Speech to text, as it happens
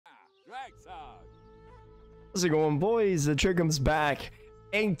How's it going, boys? The Trickham's back,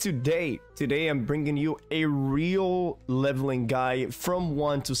 and today I'm bringing you a real leveling guide from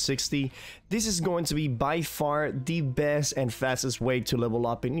 1 to 60. This is going to be by far the best and fastest way to level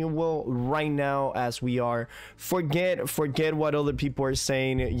up in your world right now, as we are. Forget what other people are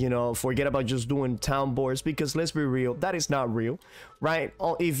saying, you know, forget about just doing town boards, because let's be real, that is not real, right?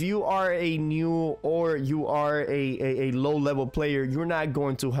 If you are a new or you are a low level player, you're not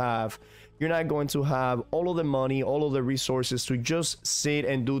going to have all of the money, all of the resources to just sit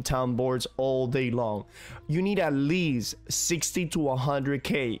and do town boards all day long. You need at least 60 to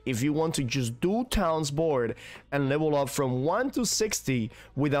 100k if you want to just do towns board and level up from 1 to 60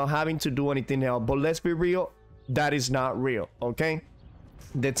 without having to do anything else. But let's be real, that is not real, okay?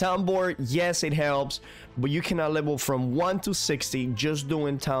 The town board, yes, it helps, but you cannot level from 1 to 60 just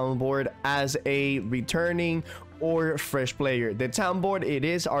doing town board as a returning or fresh player. The town board, it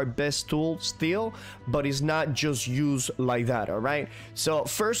is our best tool still, but it's not just used like that. All right, so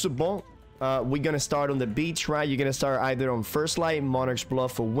first of all, we're gonna start on the beach, right? You're gonna start either on First Light, Monarch's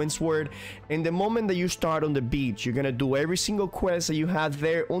Bluff, or Windsward. And the moment that you start on the beach, you're gonna do every single quest that you have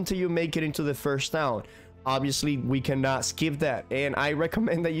there until you make it into the first town. Obviously, we cannot skip that, and I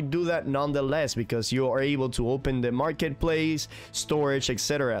recommend that you do that nonetheless, because you are able to open the marketplace, storage,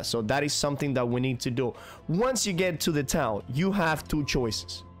 etc. So that is something that we need to do. Once you get to the town, you have two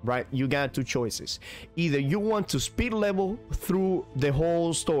choices, right? You got two choices. Either you want to speed level through the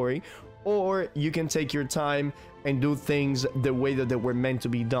whole story, or you can take your time and do things the way that they were meant to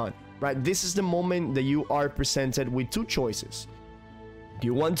be done, right? This is the moment that you are presented with two choices. Do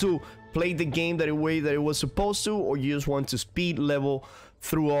you want to play the game that way that it was supposed to, or you just want to speed level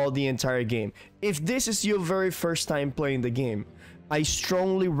through all the entire game? If this is your very first time playing the game, I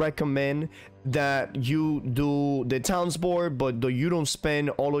strongly recommend that you do the towns board, but you don't spend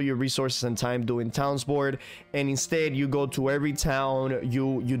all of your resources and time doing towns board, and instead you go to every town,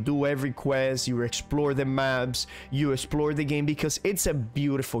 you do every quest, you explore the maps, you explore the game, because it's a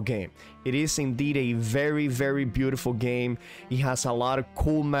beautiful game. It is indeed a very, very beautiful game. It has a lot of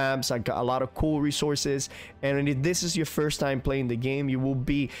cool maps, a lot of cool resources, and if this is your first time playing the game, you will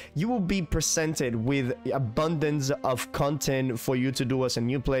be presented with abundance of content for you to do as a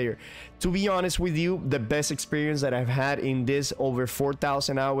new player. To be honest with you, the best experience that I've had in this over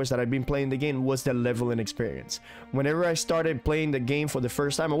 4,000 hours that I've been playing the game was the leveling experience. Whenever I started playing the game for the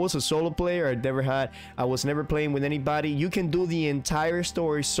first time, I was a solo player. I was never playing with anybody. You can do the entire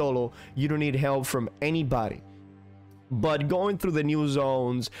story solo. You don't need help from anybody. But going through the new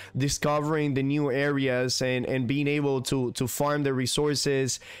zones, discovering the new areas, and being able to farm the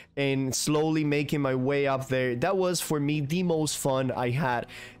resources and slowly making my way up there, that was for me the most fun I had.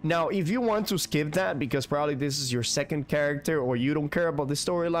 Now, if you want to skip that because probably this is your second character or you don't care about the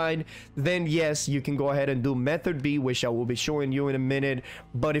storyline, then yes, you can go ahead and do method B, which I will be showing you in a minute.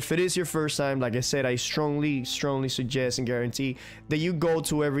 But if it is your first time, like I said, I strongly suggest and guarantee that you go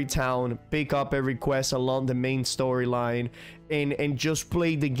to every town, pick up every quest along the main storyline, and just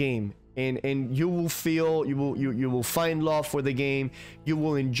play the game. And you will feel, you will find love for the game. You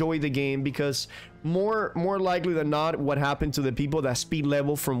will enjoy the game, because more likely than not, what happened to the people that speed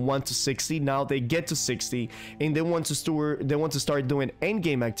level from 1 to 60, now they get to 60 and they want to start doing end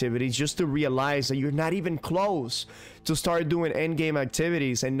game activities, just to realize that you're not even close to start doing end game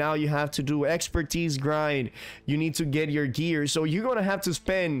activities, and now you have to do expertise grind. You need to get your gear, so you're gonna have to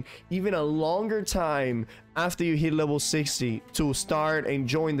spend even a longer time after you hit level 60 to start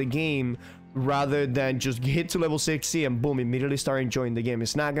enjoying the game, rather than just hit to level 60 and boom, immediately start enjoying the game.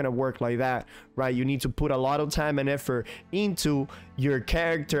 It's not gonna work like that, right? You need to put a lot of time and effort into your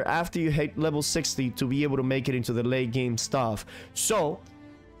character after you hit level 60 to be able to make it into the late game stuff. So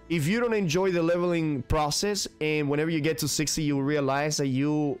if you don't enjoy the leveling process, and whenever you get to 60 you realize that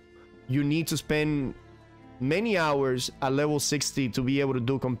you need to spend many hours at level 60 to be able to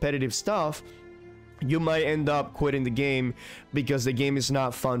do competitive stuff, you might end up quitting the game because the game is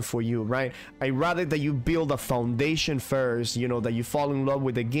not fun for you, right? I'd rather that you build a foundation first, you know, that you fall in love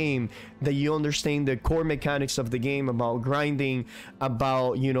with the game, that you understand the core mechanics of the game, about grinding,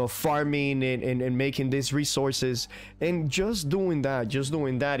 about, you know, farming and making these resources, and just doing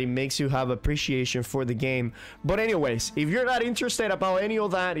that, it makes you have appreciation for the game. But anyways, if you're not interested about any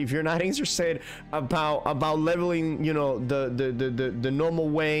of that, if you're not interested about leveling, you know, the normal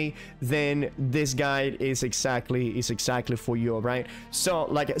way, then this guide is exactly for you. All right, so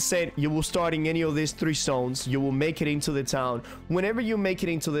like I said, you will start in any of these three zones. You will make it into the town. Whenever you make it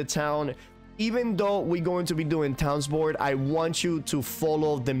into the town, even though we're going to be doing towns board, I want you to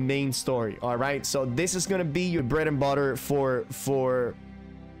follow the main story. All right, so this is gonna be your bread and butter for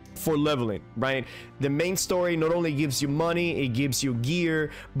for leveling, right? The main story not only gives you money, it gives you gear,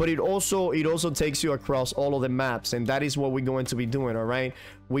 but it also takes you across all of the maps, and that is what we're going to be doing. All right,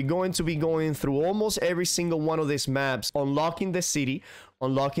 we're going to be going through almost every single one of these maps, unlocking the city,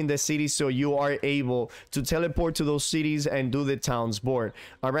 so you are able to teleport to those cities and do the towns board.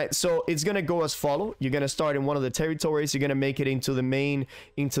 All right, so it's gonna go as follow. You're gonna start in one of the territories, you're gonna make it into the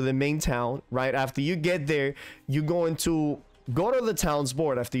main town. Right after you get there, you're going to go to the towns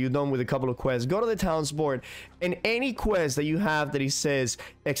board. After you're done with a couple of quests, go to the towns board, and any quest that you have that it says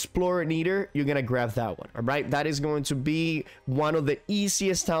Explorer Neater, you're gonna grab that one. All right, that is going to be one of the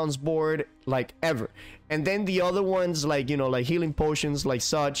easiest towns board like ever. And then the other ones, like, you know, like healing potions, like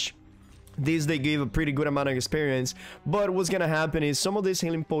such, these they give a pretty good amount of experience. But what's gonna happen is some of these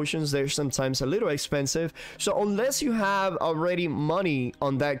healing potions, they're sometimes a little expensive, so unless you have already money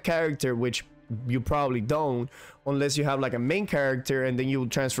on that character, which you probably don't, unless you have like a main character and then you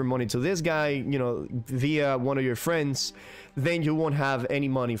transfer money to this guy, you know, via one of your friends, then you won't have any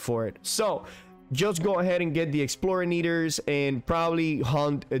money for it. So just go ahead and get the Explorer Neaters and probably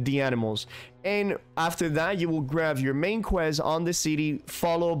hunt the animals. And after that, you will grab your main quest on the city,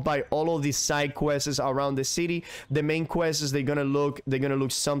 followed by all of these side quests around the city. The main quests, they're gonna look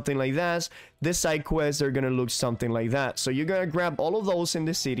something like that. The side quests are gonna look something like that. So you're gonna grab all of those in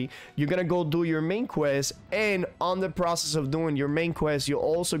the city, you're gonna go do your main quest, and on the process of doing your main quest, you're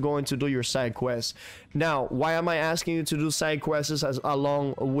also going to do your side quests. Now, why am I asking you to do side quests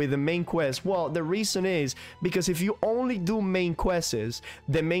along with the main quest? Well, the reason is because if you only do main quests,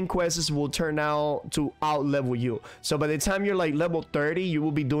 the main quests will turn out to out level you. So by the time you're like level 30, you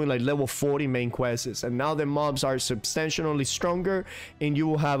will be doing like level 40 main quests, and now the mobs are substantially stronger and you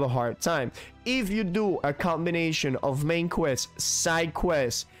will have a hard time. If you do a combination of main quests, side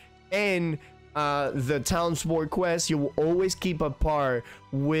quests, and the towns board quest, you will always keep up par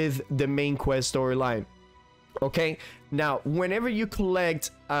with the main quest storyline. Okay, now whenever you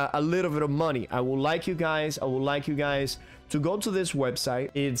collect a little bit of money, I would like you guys to go to this website.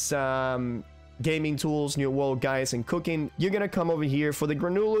 It's gaming tools, new world guides, and cooking. You're gonna come over here for the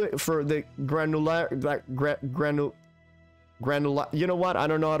granular, you know what, I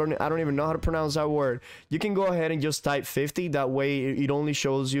don't even know how to pronounce that word. You can go ahead and just type 50. That way it only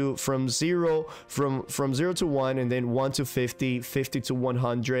shows you from 0 to 1, and then 1 to 50, 50 to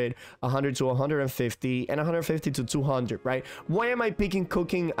 100, 100 to 150, and 150 to 200, right? Why am I picking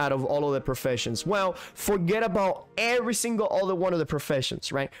cooking out of all of the professions? Well, forget about every single other one of the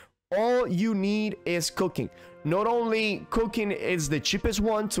professions, right? All you need is cooking. Not only cooking is the cheapest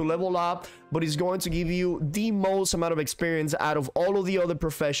one to level up, but it's going to give you the most amount of experience out of all of the other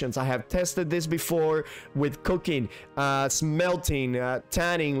professions. I have tested this before with cooking, smelting,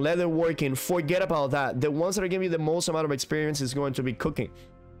 tanning, leatherworking. Forget about that. The ones that are giving you the most amount of experience is going to be cooking,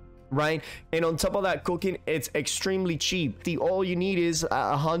 right? And on top of that, cooking, it's extremely cheap. All you need is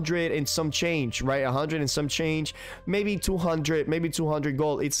 100 and some change, right? 100 and some change, maybe 200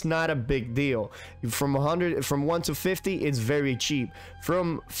 gold. It's not a big deal. From 1 to 50, it's very cheap.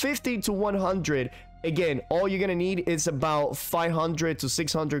 From 50 to 100, again, all you're gonna need is about 500 to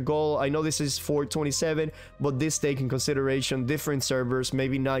 600 gold. I know this is 427, but this take in consideration different servers.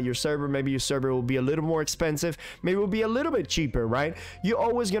 Maybe not your server, maybe your server will be a little more expensive, maybe it will be a little bit cheaper, right? You're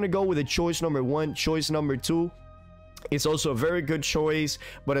always gonna go with a choice number 1. Choice number 2, it's also a very good choice,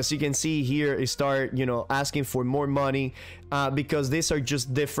 but as you can see here, it start, you know, asking for more money because these are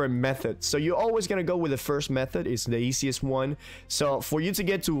just different methods. So you're always gonna go with the first method. It's the easiest one. So for you to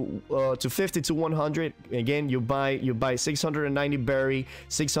get to 50 to 100, again, you buy 690 berry,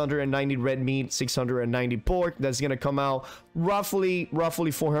 690 red meat, 690 pork. That's gonna come out roughly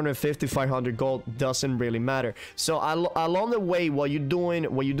 450, 500 gold. Doesn't really matter. So along the way, while you're doing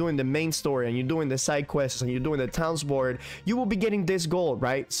the main story and you're doing the side quests and you're doing the towns board, you will be getting this gold,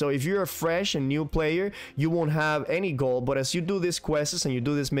 right? So if you're a fresh and new player, you won't have any gold, but as you do these quests and you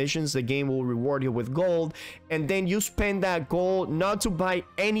do these missions, the game will reward you with gold, and then you spend that gold not to buy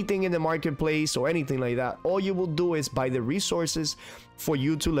anything in the marketplace or anything like that. All you will do is buy the resources for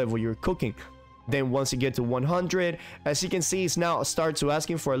you to level your cooking. Then once you get to 100, as you can see, it's now start to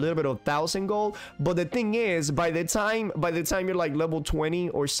asking for a little bit of 1,000 gold. But the thing is, by the time you're like level 20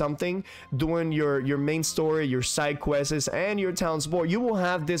 or something, doing your main story, your side quests, and your towns board, you will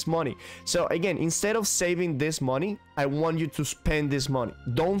have this money. So again, instead of saving this money, I want you to spend this money.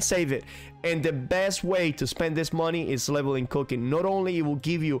 Don't save it. And the best way to spend this money is leveling cooking. Not only it will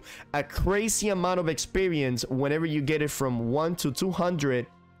give you a crazy amount of experience whenever you get it from 1 to 200.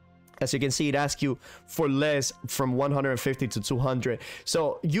 As you can see, it asks you for less from 150 to 200.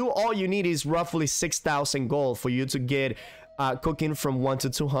 So all you need is roughly 6,000 gold for you to get cooking from 1 to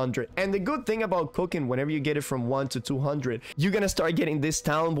 200. And the good thing about cooking, whenever you get it from 1 to 200, you're gonna start getting this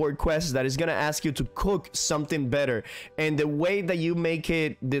town board quest that is gonna ask you to cook something better. And the way that you make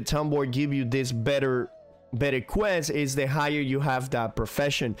it, the town board give you this better quest is the higher you have that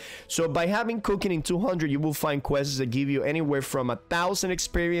profession. So by having cooking in 200, you will find quests that give you anywhere from 1,000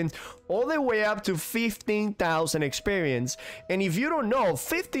 experience all the way up to 15,000 experience. And if you don't know,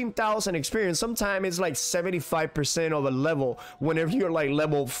 15,000 experience sometimes it's like 75% of a level whenever you're like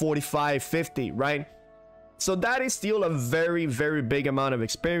level 45, 50, right? So that is still a very, very big amount of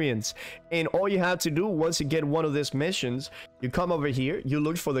experience. And all you have to do once you get one of these missions, you come over here, you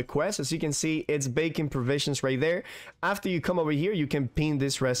look for the quest. As you can see, it's baking provisions right there. After you come over here, you can pin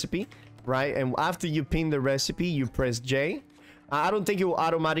this recipe, right? And after you pin the recipe, you press J. I don't think it will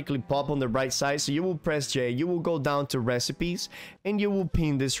automatically pop on the right side, so you will press J, you will go down to recipes, and you will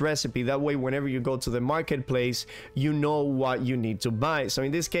pin this recipe. That way, whenever you go to the marketplace, you know what you need to buy. So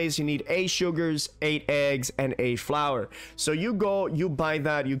in this case, you need 8 sugars, 8 eggs, and 8 flour. So you go, you buy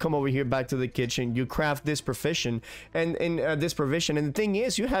that, you come over here back to the kitchen, you craft this provision, and this provision. And the thing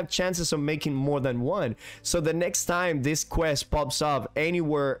is, you have chances of making more than one. So the next time this quest pops up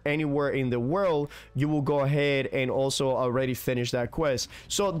anywhere in the world, you will go ahead and also already finish that quest.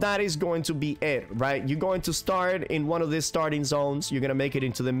 So that is going to be it, right? You're going to start in one of these starting zones. You're gonna make it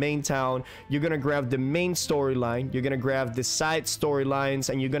into the main town. You're gonna grab the main storyline. You're gonna grab the side storylines,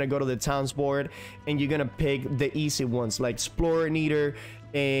 and you're gonna go to the towns board, and you're gonna pick the easy ones like Explorer Neater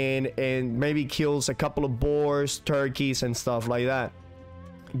and maybe kills a couple of boars, turkeys, and stuff like that.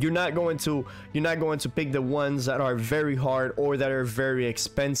 You're not going to pick the ones that are very hard or that are very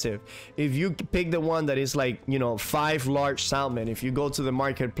expensive. If you pick the one that is like, you know, 5 large salmon, if you go to the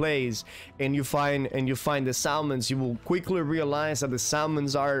marketplace and you find the salmons, you will quickly realize that the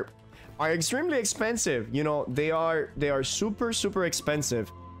salmons are extremely expensive. You know, they are super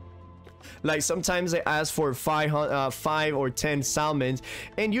expensive. Like sometimes they ask for 5 or 10 salmons,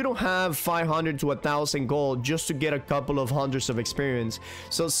 and you don't have 500 to 1,000 gold just to get a couple of hundreds of experience.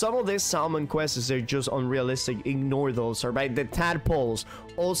 So some of these salmon quests are just unrealistic. Ignore those. All right, the tadpoles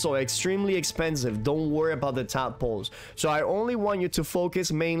also extremely expensive. Don't worry about the tadpoles. So I only want you to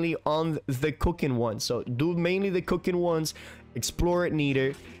focus mainly on the cooking ones. So do mainly the cooking ones, explore it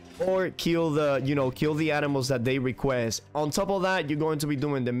neater, or kill the animals that they request. On top of that, you're going to be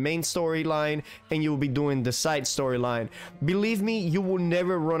doing the main storyline, and you'll be doing the side storyline. Believe me, you will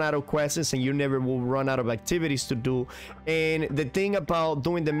never run out of quests, and you never will run out of activities to do. And the thing about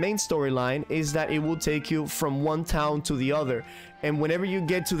doing the main storyline is that it will take you from one town to the other. And whenever you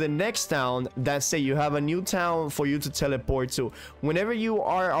get to the next town, that's say you have a new town for you to teleport to. Whenever you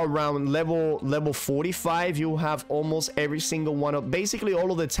are around level 45, you have almost every single one of basically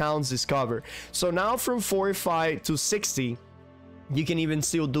all of the towns discovered. So now from 45 to 60, you can even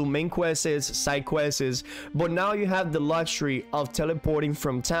still do main quests, side quests, but now you have the luxury of teleporting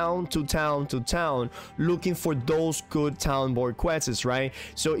from town to town to town, looking for those good town board quests, right?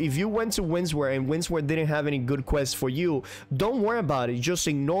 So if you went to Windswear and Windswear didn't have any good quests for you, don't worry about it. Just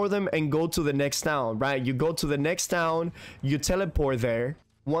ignore them and go to the next town, right? You go to the next town, you teleport there.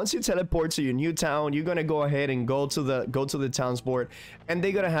 Once you teleport to your new town, you're gonna go ahead and go to the towns board, and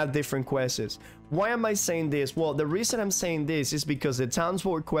they're gonna have different quests. Why am I saying this? Well, the reason I'm saying this is because the towns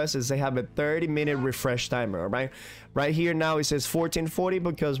board quests, they have a 30-minute refresh timer, right? Right here now it says 1440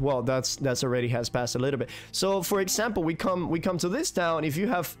 because, well, that's already has passed a little bit. So for example, we come to this town. If you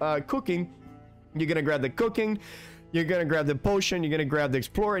have cooking, you're gonna grab the cooking, you're gonna grab the potion, you're gonna grab the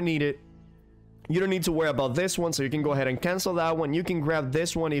explorer needed. You don't need to worry about this one, so you can go ahead and cancel that one. You can grab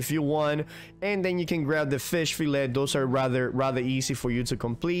this one if you want, and then you can grab the fish fillet. Those are rather easy for you to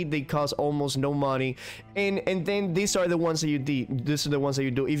complete. They cost almost no money, and then these are the ones that you do. These are the ones that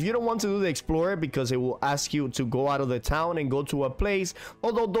you do. If you don't want to do the explorer because it will ask you to go out of the town and go to a place,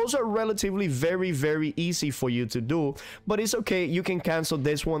 although those are relatively very easy for you to do, but it's okay. You can cancel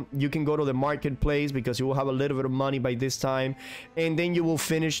this one. You can go to the marketplace because you will have a little bit of money by this time, and then you will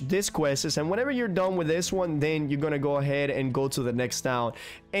finish this quest. And whenever you're done with this one, then you're gonna go ahead and go to the next town,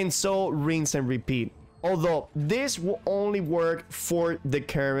 and so rinse and repeat. Although this will only work for the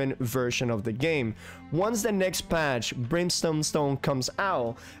current version of the game. Once the next patch, Brimstone Stone, comes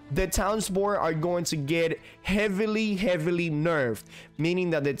out, the towns board are going to get heavily nerfed, meaning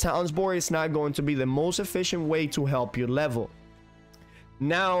that the towns board is not going to be the most efficient way to help you level.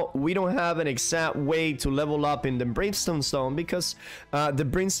 Now we don't have an exact way to level up in the Brimstone Stone because the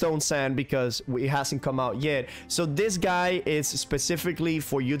Brimstone Sand, because it hasn't come out yet. So this guy is specifically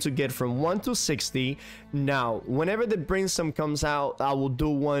for you to get from 1 to 60. Now, whenever the Brimstone comes out, I will do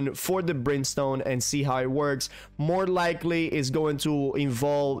one for the Brimstone and see how it works. More likely, it's going to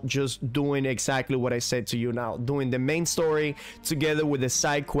involve just doing exactly what I said to you now, doing the main story together with the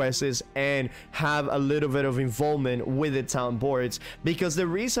side quests and have a little bit of involvement with the town boards. Because the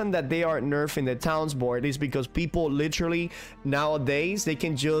reason that they are nerfing the towns board is because people literally nowadays they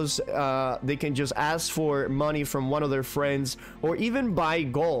can just ask for money from one of their friends, or even buy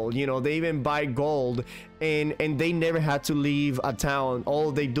gold. You know, they even buy gold, and they never had to leave a town.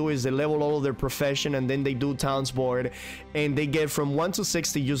 All they do is they level all of their profession, and then they do towns board, and they get from 1 to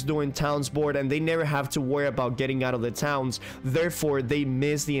 60 just doing towns board, and they never have to worry about getting out of the towns. Therefore, they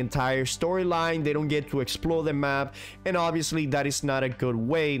miss the entire storyline. They don't get to explore the map, and obviously that is not a good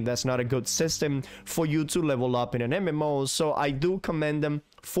way. That's not a good system for you to level up in an MMO. So I do commend them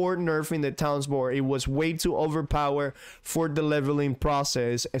for nerfing the towns board. It was way too overpowered for the leveling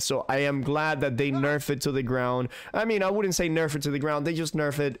process, and so I am glad that they nerf it to the ground. I mean, I wouldn't say nerf it to the ground, they just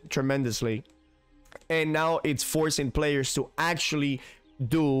nerf it tremendously, and now it's forcing players to actually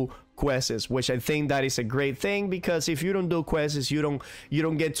do quests, which I think that is a great thing, because if you don't do quests, you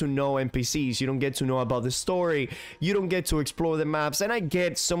don't get to know NPCs, you don't get to know about the story, you don't get to explore the maps. And I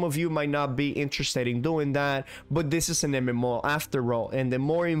get some of you might not be interested in doing that, but this is an MMO after all, and the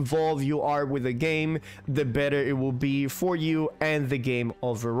more involved you are with the game, the better it will be for you and the game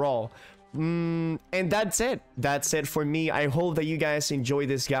overall. And that's it for me. I hope that you guys enjoy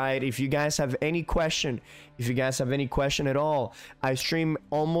this guide. If you guys have any question, at all, I stream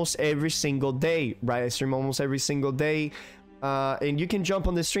almost every single day, right? I stream almost every single day, and you can jump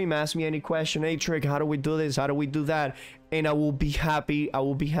on the stream, ask me any question. Hey Trick, how do we do this, how do we do that? And I will be happy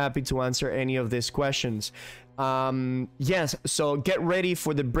to answer any of these questions. Yes, so get ready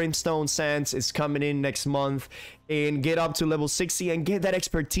for the Brimstone Sands. It's coming in next month, and get up to level 60 and get that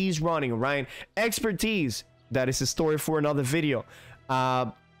expertise running, right? Expertise, that is a story for another video.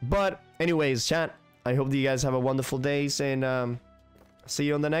 But anyways, chat, I hope that you guys have a wonderful days, and see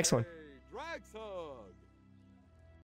you on the next one.